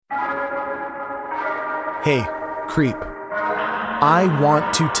Hey, creep. I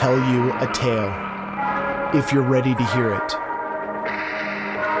want to tell you a tale, if you're ready to hear it.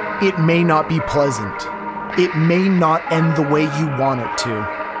 It may not be pleasant. It may not end the way you want it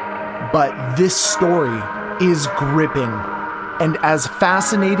to. But this story is gripping, and as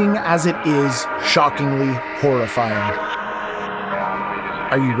fascinating as it is, shockingly horrifying.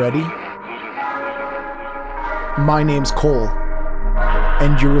 Are you ready? My name's Cole,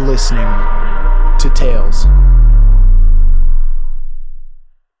 and you're listening to Tales.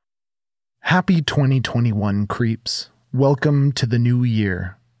 Happy 2021, creeps. Welcome to the new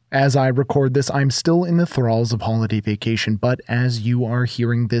year. As I record this, I'm still in the thralls of holiday vacation, but as you are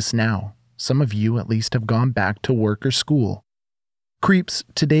hearing this now, some of you at least have gone back to work or school. Creeps,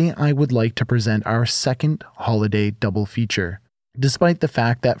 today I would like to present our second holiday double feature, despite the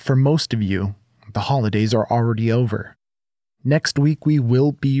fact that for most of you, the holidays are already over. Next week we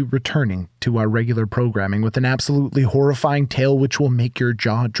will be returning to our regular programming with an absolutely horrifying tale which will make your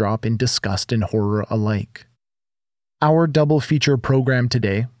jaw drop in disgust and horror alike. Our double feature program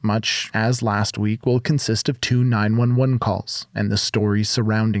today, much as last week, will consist of 2 911 calls and the stories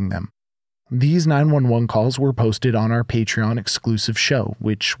surrounding them. These 911 calls were posted on our Patreon exclusive show,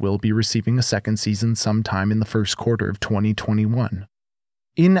 which will be receiving a second season sometime in the first quarter of 2021.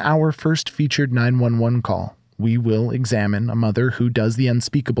 In our first featured 911 call, we will examine a mother who does the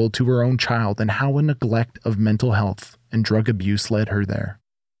unspeakable to her own child and how a neglect of mental health and drug abuse led her there.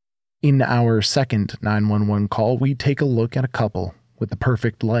 In our second 911 call, we take a look at a couple with the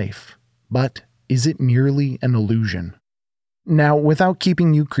perfect life. But is it merely an illusion? Now, without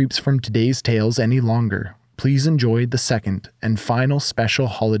keeping you creeps from today's tales any longer, please enjoy the second and final special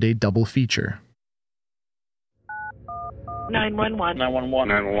holiday double feature. 911. 911.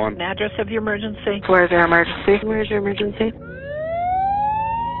 911. Address of your emergency. Where's your emergency? Where's your emergency?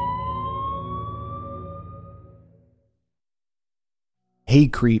 Hey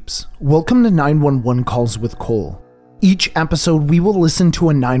creeps, welcome to 911 Calls with Cole. Each episode we will listen to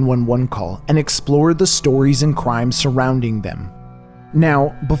a 911 call and explore the stories and crimes surrounding them.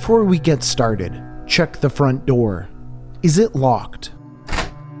 Now, before we get started, check the front door. Is it locked?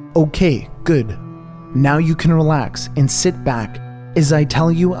 Okay, good. Now you can relax and sit back as I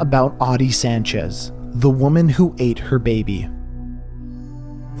tell you about Audie Sanchez, the woman who ate her baby.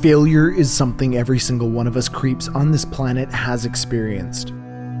 Failure is something every single one of us creeps on this planet has experienced.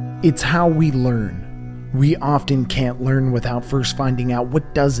 It's how we learn. We often can't learn without first finding out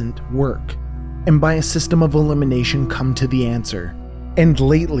what doesn't work, and by a system of elimination come to the answer. And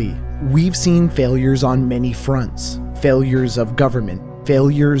lately, we've seen failures on many fronts. Failures of government,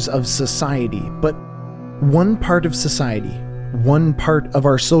 failures of society, but one part of society, one part of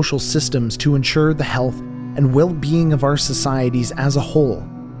our social systems to ensure the health and well-being of our societies as a whole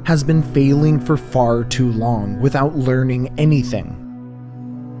has been failing for far too long without learning anything.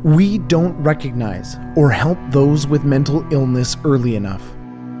 We don't recognize or help those with mental illness early enough.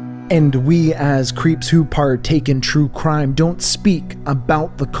 And we as creeps who partake in true crime don't speak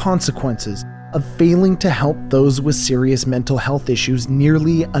about the consequences of failing to help those with serious mental health issues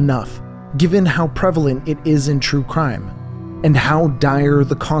nearly enough, given how prevalent it is in true crime, and how dire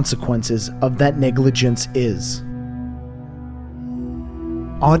the consequences of that negligence is.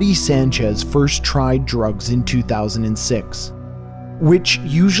 Audie Sanchez first tried drugs in 2006, which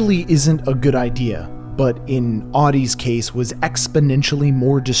usually isn't a good idea, but in Audie's case was exponentially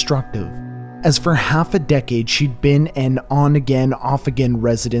more destructive, as for half a decade she'd been an on-again, off-again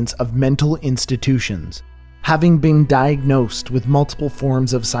resident of mental institutions, having been diagnosed with multiple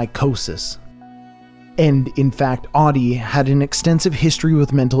forms of psychosis. And in fact, Audie had an extensive history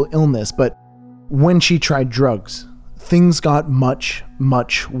with mental illness, but when she tried drugs, things got much,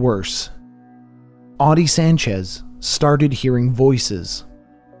 much worse. Audie Sanchez started hearing voices.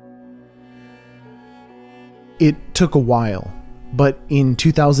 It took a while, but in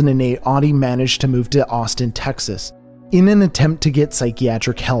 2008, Audie managed to move to Austin, Texas, in an attempt to get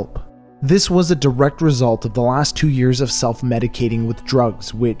psychiatric help. This was a direct result of the last 2 years of self-medicating with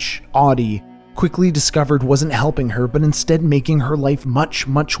drugs, which Audie quickly discovered wasn't helping her, but instead making her life much,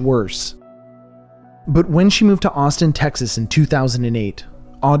 much worse. But when she moved to Austin, Texas in 2008,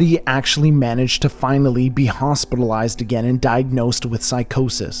 Audie actually managed to finally be hospitalized again and diagnosed with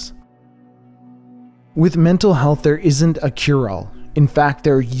psychosis. With mental health, there isn't a cure-all. In fact,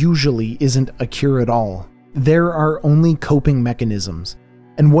 there usually isn't a cure at all. There are only coping mechanisms,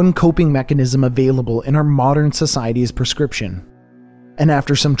 and one coping mechanism available in our modern society is prescription. And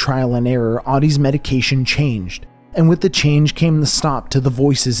after some trial and error, Audie's medication changed, and with the change came the stop to the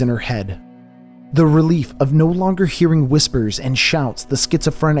voices in her head. The relief of no longer hearing whispers and shouts, the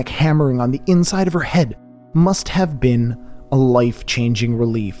schizophrenic hammering on the inside of her head must have been a life-changing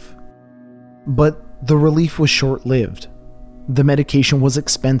relief. But the relief was short-lived. The medication was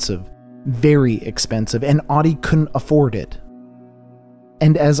expensive, very expensive, and Audie couldn't afford it.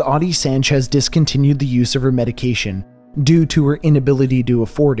 And as Audie Sanchez discontinued the use of her medication due to her inability to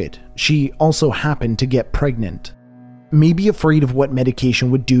afford it, she also happened to get pregnant. Maybe afraid of what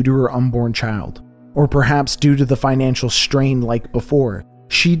medication would do to her unborn child, or perhaps due to the financial strain like before,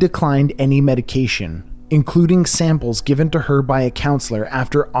 she declined any medication, including samples given to her by a counselor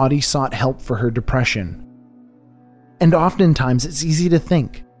after Audie sought help for her depression. And oftentimes it's easy to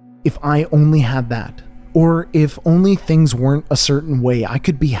think, if I only had that, or if only things weren't a certain way, I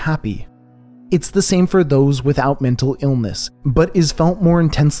could be happy. It's the same for those without mental illness, but is felt more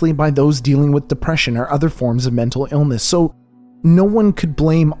intensely by those dealing with depression or other forms of mental illness. So no one could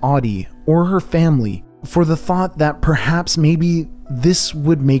blame Audie or her family for the thought that perhaps maybe this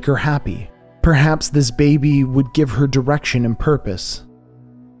would make her happy. Perhaps this baby would give her direction and purpose.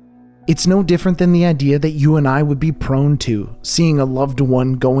 It's no different than the idea that you and I would be prone to, seeing a loved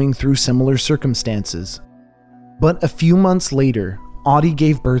one going through similar circumstances. But a few months later, Audie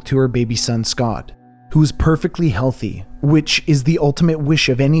gave birth to her baby son Scott, who was perfectly healthy, which is the ultimate wish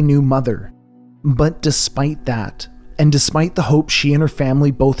of any new mother. But despite that, and despite the hope she and her family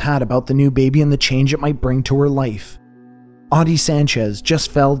both had about the new baby and the change it might bring to her life, Audie Sanchez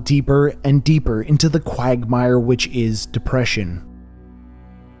just fell deeper and deeper into the quagmire which is depression.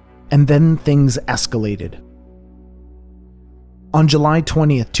 And then things escalated. On July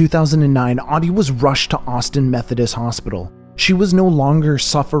 20th, 2009, Audie was rushed to Austin Methodist Hospital. She was no longer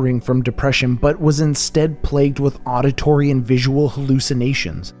suffering from depression, but was instead plagued with auditory and visual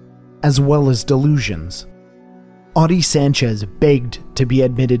hallucinations, as well as delusions. Audie Sanchez begged to be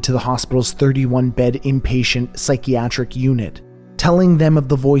admitted to the hospital's 31-bed inpatient psychiatric unit, telling them of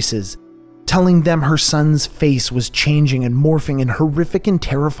the voices, telling them her son's face was changing and morphing in horrific and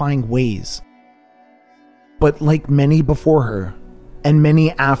terrifying ways. But like many before her, and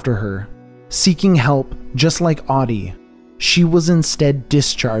many after her, seeking help just like Audie, she was instead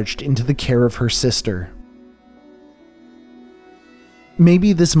discharged into the care of her sister.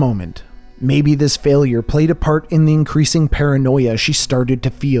 Maybe this moment, maybe this failure played a part in the increasing paranoia she started to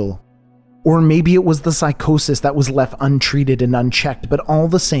feel. Or maybe it was the psychosis that was left untreated and unchecked, but all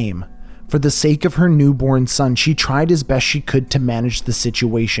the same, for the sake of her newborn son, she tried as best she could to manage the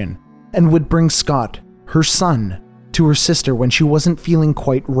situation, and would bring Scott, her son, to her sister when she wasn't feeling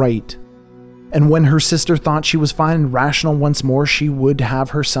quite right. And when her sister thought she was fine and rational once more, she would have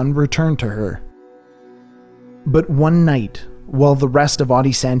her son return to her. But one night, while the rest of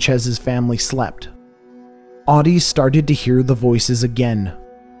Audie Sanchez's family slept, Audie started to hear the voices again.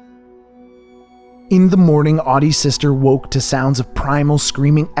 In the morning, Audie's sister woke to sounds of primal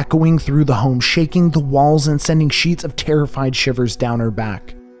screaming echoing through the home, shaking the walls and sending sheets of terrified shivers down her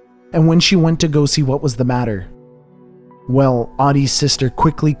back. And when she went to go see what was the matter, well, Audie's sister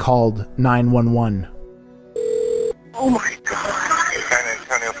quickly called 911. Oh my God. San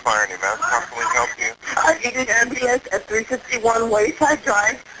Antonio Fire, New Mass, how can we help you? I need an ambulance at 351 Wayside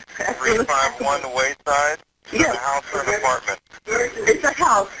Drive. 351 Wayside? Yes. A house or an apartment? It's a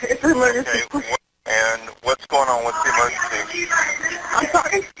house. It's an emergency. Okay, and what's going on? What's the emergency? I'm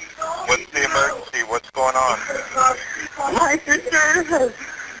sorry? What's the emergency? What's going on? My sister has,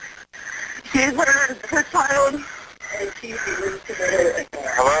 she's her child.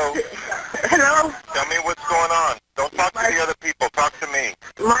 Hello? Hello? Tell me what's going on. Don't talk to the other people. Talk to me.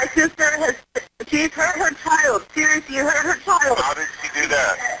 My sister has, she's hurt her child. Seriously, hurt her child. How did she do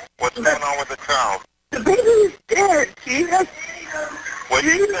that? What's going on with the child? The baby is dead. She has... What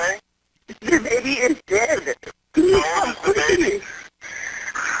did you say? The baby is dead. How old is the baby?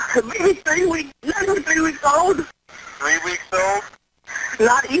 The baby's 3 weeks, not even 3 weeks old. 3 weeks old?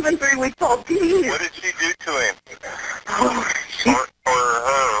 Not even 3 weeks old. Please. What did she do to him? Oh, Or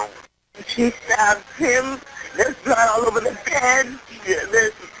her? she stabbed him. There's blood all over the bed.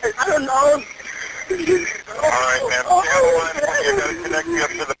 There's, I don't know. All right, ma'am. Stay on the line. You're going to connect you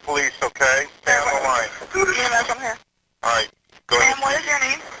up to the police, okay? Stay on the line. Yes, I'm here. All right. Go ahead. Ma'am, what is your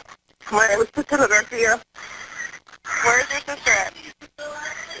name? My name is Priscilla Garcia. Where is your sister at?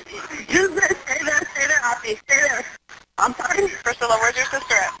 Just stay there, Auntie. Stay there. I'm sorry. Priscilla, where's your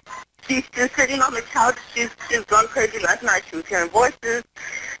sister at? She's just sitting on the couch. She's gone crazy last night. She was hearing voices.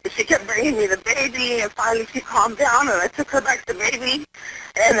 She kept bringing me the baby, and finally she calmed down, and I took her back to baby.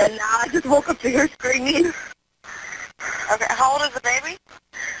 And then now I just woke up to her screaming. Okay, how old is the baby?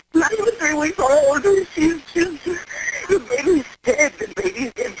 Not even 3 weeks old. She's the baby's dead. The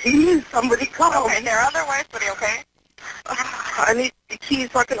baby's dead. Please, somebody come. Okay, they're on their way, buddy, okay? I need the keys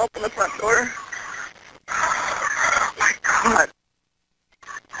so I can open the front door.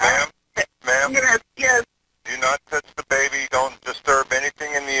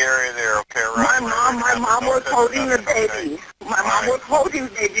 holding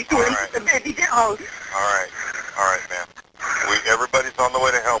the baby. Can we put the baby down? All right, ma'am. Everybody's on the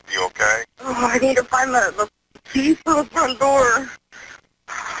way to help you, okay? Oh, I need to find the keys to the front door.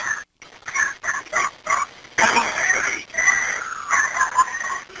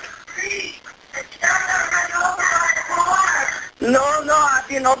 No,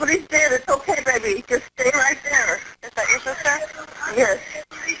 Auntie, nobody's there. It's okay, baby. Just stay right there. Is that your sister? Yes.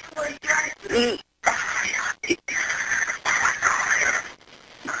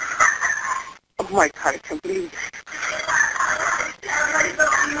 Oh my God, I can't believe it.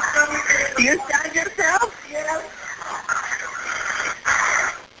 Do you stand yourself? Yes.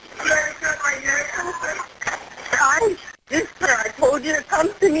 Sister, I told you to come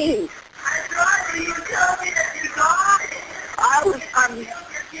to me. I tried, but you told me that you died.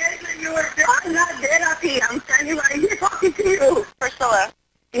 I'm not dead, Auntie. I'm standing right here talking to you. Priscilla.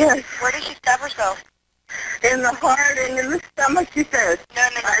 Yes. Where did she stab herself? In the heart and in the stomach, she says. No.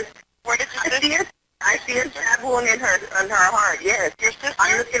 Where did you see it? I see a stab wound in her heart, yes. Your sister?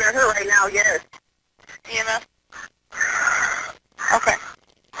 I'm looking at her right now, yes. EMF? Okay.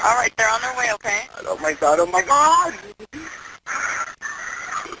 All right, they're on their way, okay? Oh, my God.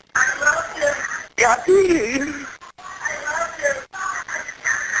 I love you. Yeah, please. I love you.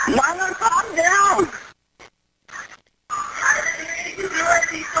 Mama, calm down. I didn't mean to do what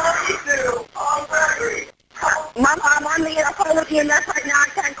he told me to. Oh, Gregory. Mama, I'm on the phone with EMS right now. I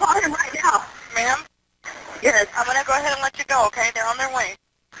can't call him right now. Ma'am? Yes. I'm going to go ahead and let you go, okay? They're on their way.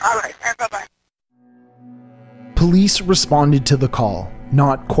 All right, bye-bye. Police responded to the call,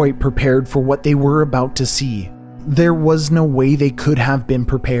 not quite prepared for what they were about to see. There was no way they could have been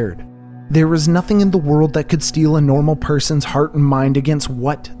prepared. There was nothing in the world that could steal a normal person's heart and mind against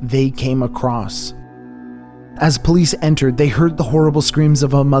what they came across. As police entered, they heard the horrible screams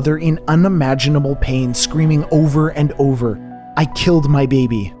of a mother in unimaginable pain screaming over and over, "I killed my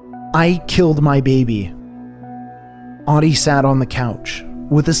baby. I killed my baby." Audie sat on the couch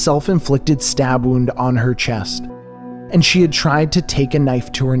with a self-inflicted stab wound on her chest, and she had tried to take a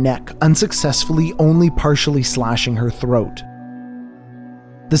knife to her neck, unsuccessfully, only partially slashing her throat.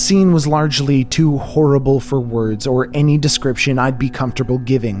 The scene was largely too horrible for words or any description I'd be comfortable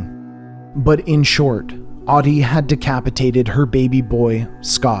giving. But in short, Audie had decapitated her baby boy,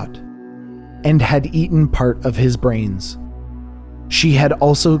 Scott, and had eaten part of his brains. She had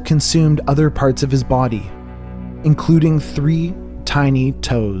also consumed other parts of his body, including 3 tiny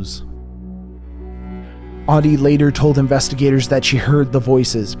toes. Audie later told investigators that she heard the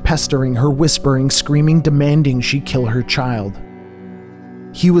voices, pestering her, whispering, screaming, demanding she kill her child.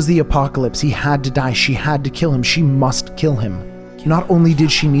 He was the apocalypse. He had to die. She had to kill him. She must kill him. Not only did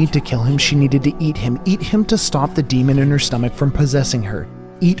she need to kill him, she needed to eat him. Eat him to stop the demon in her stomach from possessing her.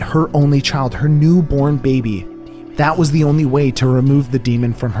 Eat her only child, her newborn baby. That was the only way to remove the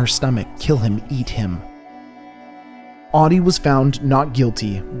demon from her stomach. Kill him, eat him. Audie was found not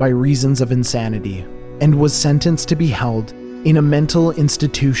guilty by reasons of insanity and was sentenced to be held in a mental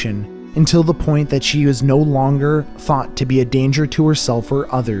institution until the point that she was no longer thought to be a danger to herself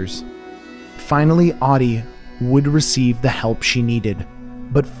or others. Finally, Audie would receive the help she needed,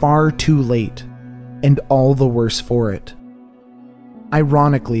 but far too late, and all the worse for it.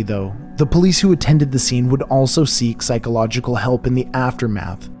 Ironically, though, the police who attended the scene would also seek psychological help in the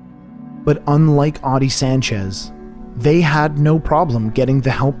aftermath. But unlike Audie Sanchez, they had no problem getting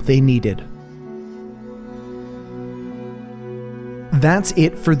the help they needed. That's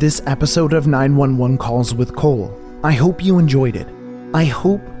it for this episode of 911 Calls with Cole. I hope you enjoyed it. I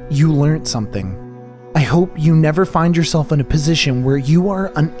hope you learned something. I hope you never find yourself in a position where you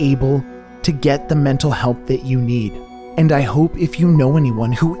are unable to get the mental help that you need. And I hope if you know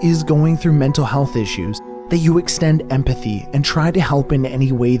anyone who is going through mental health issues, that you extend empathy and try to help in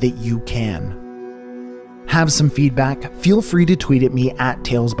any way that you can. Have some feedback? Feel free to tweet at me at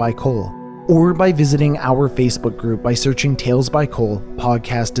Tales by Cole, or by visiting our Facebook group by searching Tales by Cole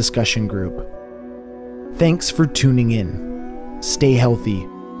Podcast Discussion Group. Thanks for tuning in. Stay healthy,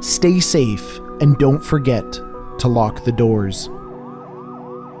 stay safe, and don't forget to lock the doors.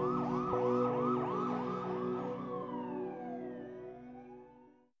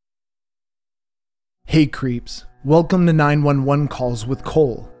 Hey creeps, welcome to 911 Calls with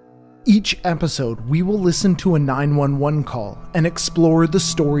Cole. Each episode, we will listen to a 911 call and explore the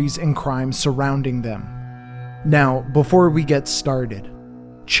stories and crimes surrounding them. Now, before we get started,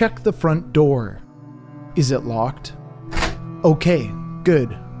 check the front door. Is it locked? Okay,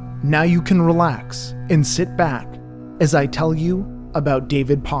 good. Now you can relax and sit back as I tell you about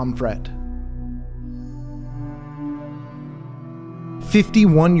David Pomphret.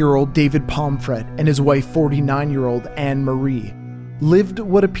 51-year-old David Pomphret and his wife 49-year-old Anne Marie lived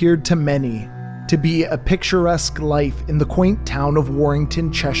what appeared to many to be a picturesque life in the quaint town of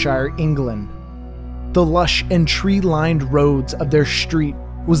Warrington, Cheshire, England. The lush and tree-lined roads of their street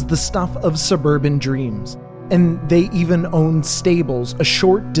was the stuff of suburban dreams, and they even owned stables a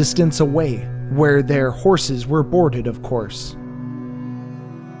short distance away, where their horses were boarded, of course.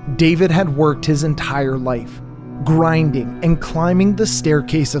 David had worked his entire life, grinding and climbing the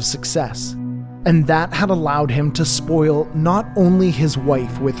staircase of success, and that had allowed him to spoil not only his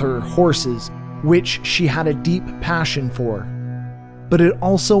wife with her horses, which she had a deep passion for, but it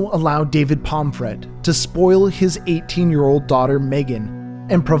also allowed David Pomphret to spoil his 18-year-old daughter Megan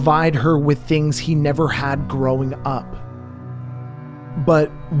and provide her with things he never had growing up.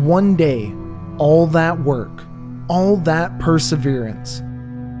 But one day, all that work, all that perseverance,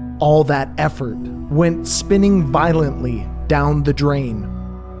 all that effort went spinning violently down the drain.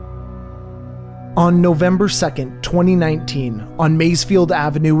 On November 2nd, 2019, on Maysfield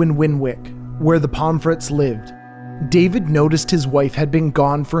Avenue in Winwick, where the Pomfrets lived, David noticed his wife had been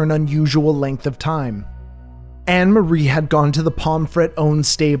gone for an unusual length of time. Anne-Marie had gone to the Pomfret-owned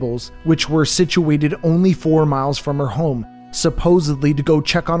stables, which were situated only 4 miles from her home, supposedly to go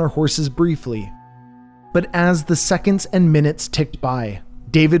check on her horses briefly. But as the seconds and minutes ticked by,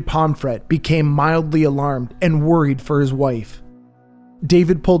 David Pomphret became mildly alarmed and worried for his wife.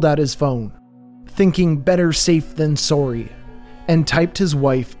 David pulled out his phone, thinking better safe than sorry, and typed his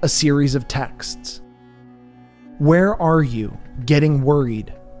wife a series of texts. "Where are you? Getting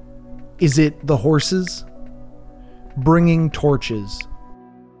worried. Is it the horses? Bringing torches."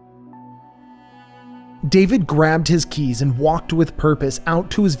 David grabbed his keys and walked with purpose out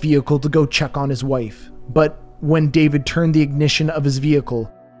to his vehicle to go check on his wife. But when David turned the ignition of his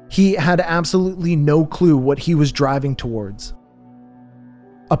vehicle, he had absolutely no clue what he was driving towards.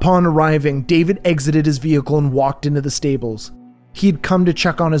 Upon arriving, David exited his vehicle and walked into the stables. He had come to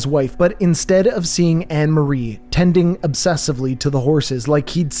check on his wife, but instead of seeing Anne-Marie tending obsessively to the horses like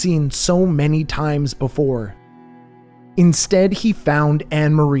he'd seen so many times before, instead he found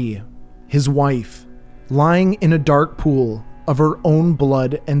Anne-Marie, his wife, lying in a dark pool of her own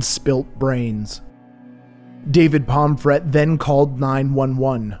blood and spilt brains. David Pomphret then called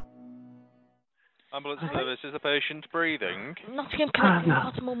 911. Ambulance service, is the patient breathing? Nottingham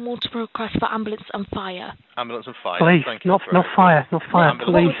Cannibal, multiple request for ambulance and fire. Ambulance and fire. Police, Thank you. not fire, Ambulance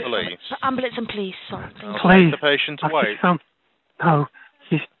police. and police. Ambulance and police, sorry. Okay. Please. The patient awake. No,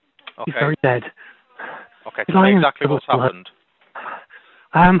 he's very dead. Okay, tell me exactly what's happened.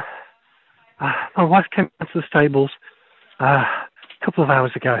 My wife came to the stables a couple of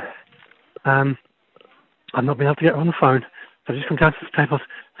hours ago. I've not been able to get her on the phone, so I've just come down to the stables.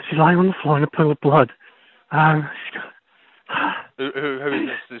 She's lying on the floor in a pool of blood. Who is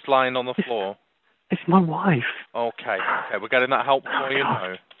this? Is lying on the floor? It's my wife. Okay, we're getting that help for you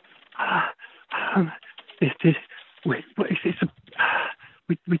now.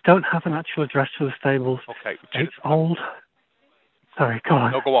 We don't have an actual address for the stables. Okay. It's old. Sorry, go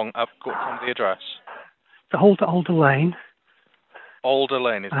on. No, go on. I've got the address. The Alder Lane. Alder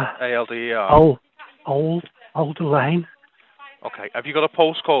Lane, is that ALDER? Alder Lane. Okay, have you got a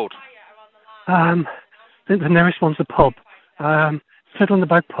postcode? The nearest one's a pub. Said on the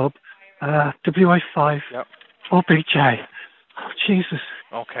back pub. WA5. Yep. 4BJ. Oh, Jesus.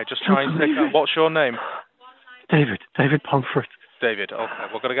 Okay, just try and take that. What's your name? David Pomphret. David, okay.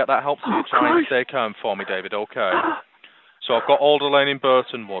 We're going to get that help to you. Try and stay calm for me, David, okay. So I've got Alder Lane in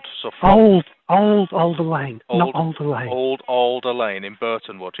Burtonwood. So Old Alder Lane. Not Alder Lane. Old Alder Lane in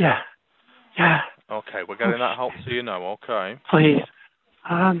Burtonwood. Yeah. Okay, we're getting that help to you now, okay. Please.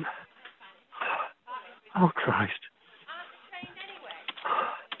 Oh, Christ.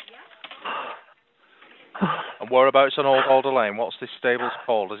 And whereabouts on Old Alder Lane? What's this stables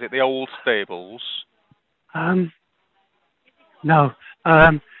called? Is it the old stables? No.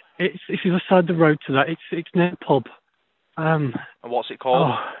 It's the other side of the road to that. It's near the pub. And what's it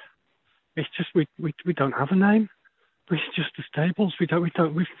called? It's just we don't have a name. It's just the stables. We don't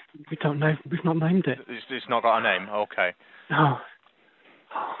know. We've not named it. It's not got a name. Okay. No.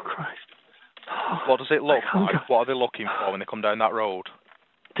 Oh, Christ. What does it look like? What are they looking for when they come down that road?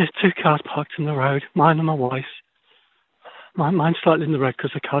 There's 2 cars parked in the road. Mine and my wife's. Mine's slightly in the road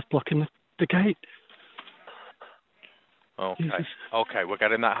because the car's blocking the gate. Okay. Jesus. Okay, we're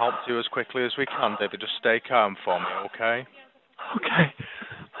getting that help to you as quickly as we can, David. Just stay calm for me, okay? Okay.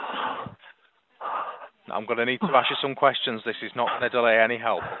 I'm going to need to ask you some questions. This is not going to delay any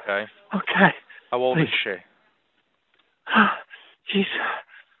help, okay? Okay. How old is she? She's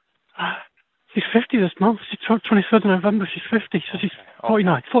 50 this month. She's 23rd of November. She's 50, so she's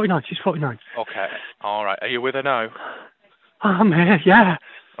 49. 49. She's 49. Okay. All right. Are you with her now? I'm here, yeah.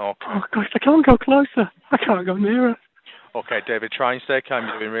 Okay. Oh, gosh, I can't go closer. I can't go nearer. Okay, David, try and stay calm.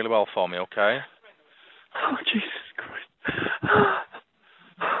 You're doing really well for me, okay? Oh, Jesus Christ.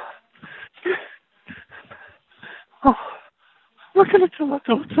 Oh, what can I tell my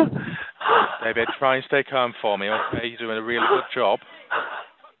daughter? David, try and stay calm for me, okay? You're doing a really good job.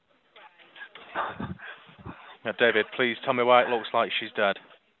 Now, David, please tell me why it looks like she's dead.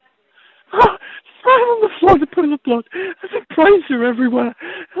 Oh, she's right on the floor, the pool of blood. There's a brains are everywhere.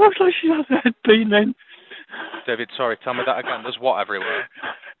 It looks like she has her head beaten in. David, sorry, tell me that again. There's what everywhere?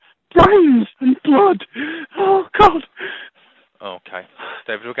 Brains and blood. Oh, God. Okay.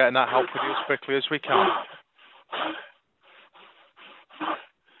 David, we're getting that help with you as quickly as we can.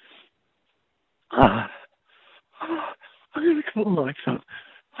 I'm going to cut the lights up.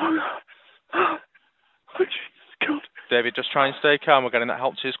 Oh, Jesus, God. David, just try and stay calm. We're getting that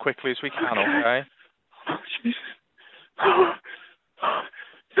help to you as quickly as we can, okay? Oh, Jesus.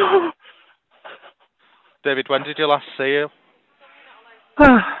 No. David, when did you last see her?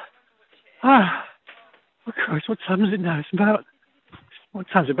 Oh, Christ, what time is it now? What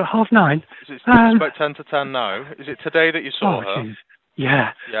time is it? About 9:30? It's about 10 to 10 now. Is it today that you saw her? Jesus.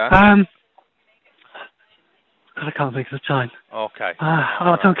 Yeah. Yeah? God, I can't think of the time. Okay.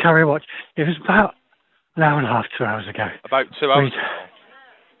 Don't carry a watch. It was about an hour and a half, 2 hours ago. About 2 hours ago?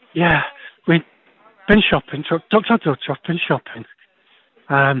 Yeah. We'd been shopping, took our daughter off, been shopping.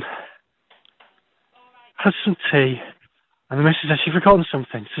 Had some tea, and the missus said she'd forgotten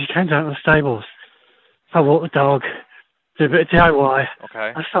something, so she came down to the stables. I walked the dog, did a bit of DIY.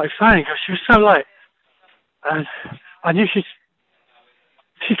 Okay. I started phoning because she was so late. And I knew she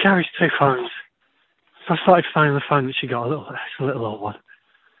carries 2 phones. So I started phoning the phone that she got, it's a little old one.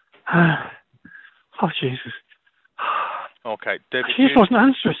 Oh, Jesus. Okay, David. She just wasn't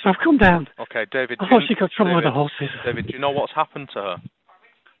answering, so I've come down. Okay, David. I thought she got trouble with the horses. David, do you know what's happened to her?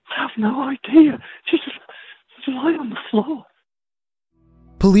 I have no idea. She's lying on the floor.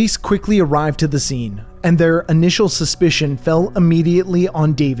 Police quickly arrived to the scene, and their initial suspicion fell immediately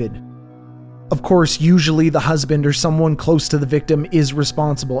on David. Of course, usually the husband or someone close to the victim is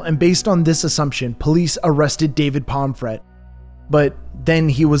responsible, and based on this assumption, police arrested David Pomphret. But then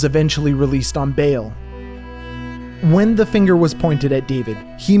he was eventually released on bail. When the finger was pointed at David,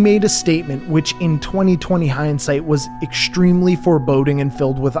 he made a statement which in 2020 hindsight was extremely foreboding and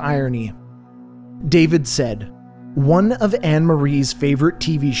filled with irony. David said, "One of Anne-Marie's favorite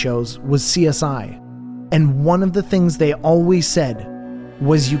TV shows was CSI, and one of the things they always said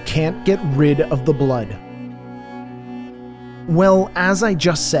was you can't get rid of the blood." Well, as I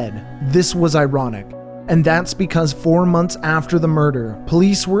just said, this was ironic, and that's because 4 months after the murder,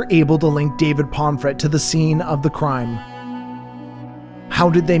 police were able to link David Pomphret to the scene of the crime. How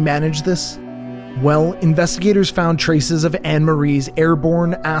did they manage this? Well, investigators found traces of Anne-Marie's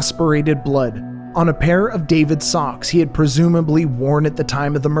airborne aspirated blood on a pair of David's socks he had presumably worn at the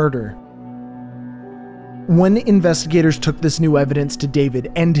time of the murder. When investigators took this new evidence to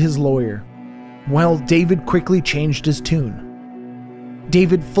David and his lawyer, well, David quickly changed his tune.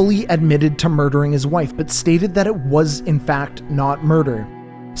 David fully admitted to murdering his wife, but stated that it was in fact not murder,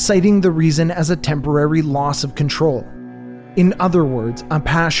 citing the reason as a temporary loss of control. In other words, a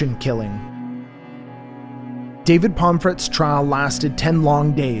passion killing. David Pomphret's trial lasted 10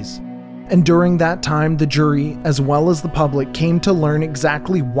 long days, and during that time the jury, as well as the public, came to learn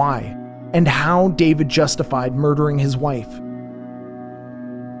exactly why and how David justified murdering his wife.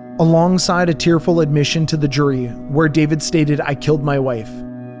 Alongside a tearful admission to the jury where David stated, "I killed my wife,"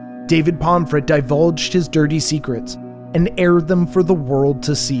 David Pomphret divulged his dirty secrets and aired them for the world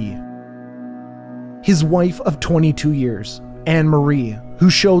to see. His wife of 22 years, Anne-Marie, who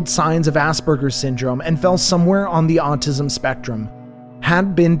showed signs of Asperger's syndrome and fell somewhere on the autism spectrum,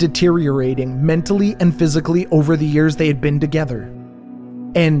 had been deteriorating mentally and physically over the years they had been together.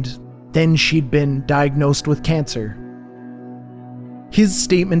 And then she'd been diagnosed with cancer. His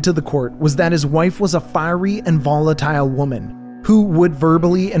statement to the court was that his wife was a fiery and volatile woman who would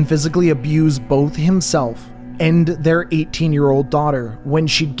verbally and physically abuse both himself and their 18-year-old daughter when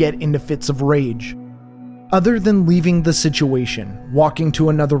she'd get into fits of rage. Other than leaving the situation, walking to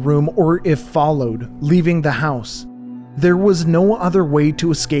another room, or if followed, leaving the house, there was no other way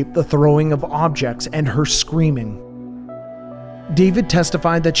to escape the throwing of objects and her screaming. David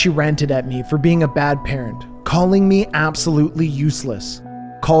testified that she ranted at me for being a bad parent, calling me absolutely useless,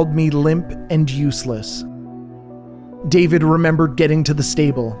 called me limp and useless. David remembered getting to the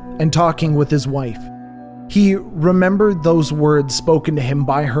stable and talking with his wife. He remembered those words spoken to him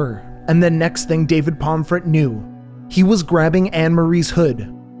by her, and the next thing David Pomphret knew, he was grabbing Anne-Marie's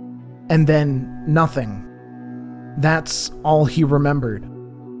hood, and then nothing. That's all he remembered.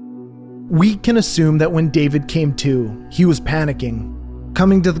 We can assume that when David came to, he was panicking,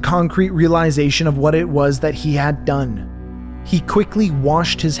 coming to the concrete realization of what it was that he had done. He quickly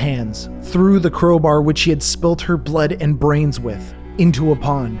washed his hands, threw the crowbar which he had spilt her blood and brains with, into a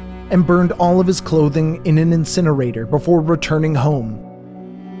pond, and burned all of his clothing in an incinerator before returning home.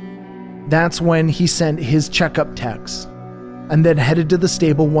 That's when he sent his checkup text, and then headed to the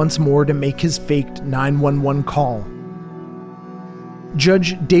stable once more to make his faked 911 call.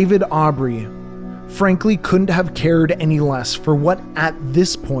 Judge David Aubrey frankly couldn't have cared any less for what at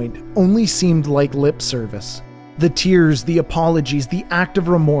this point only seemed like lip service. The tears, the apologies, the act of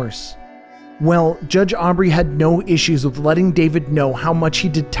remorse. Well, Judge Aubrey had no issues with letting David know how much he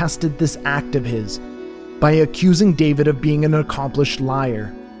detested this act of his by accusing David of being an accomplished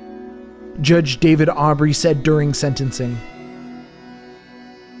liar. Judge David Aubrey said during sentencing,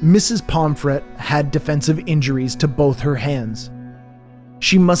 Mrs. Pomphret had defensive injuries to both her hands.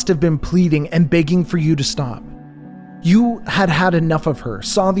 She must have been pleading and begging for you to stop. You had had enough of her,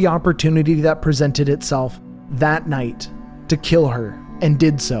 saw the opportunity that presented itself that night to kill her, and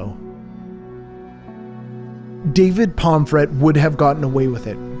did so. David Pomphret would have gotten away with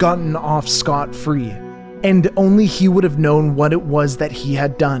it, gotten off scot-free, and only he would have known what it was that he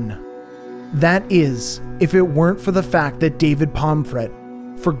had done. That is, if it weren't for the fact that David Pomphret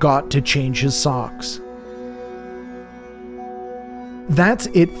forgot to change his socks. That's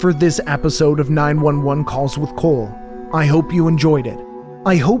it for this episode of 911 Calls with Cole. I hope you enjoyed it.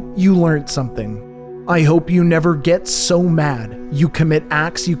 I hope you learned something. I hope you never get so mad you commit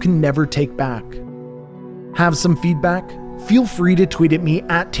acts you can never take back. Have some feedback? Feel free to tweet at me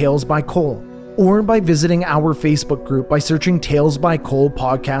at Tales by Cole, or by visiting our Facebook group by searching Tales by Cole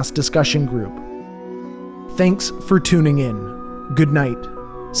Podcast Discussion Group. Thanks for tuning in. Good night.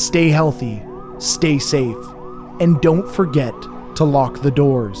 Stay healthy, stay safe, and don't forget to lock the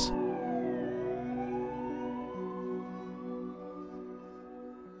doors.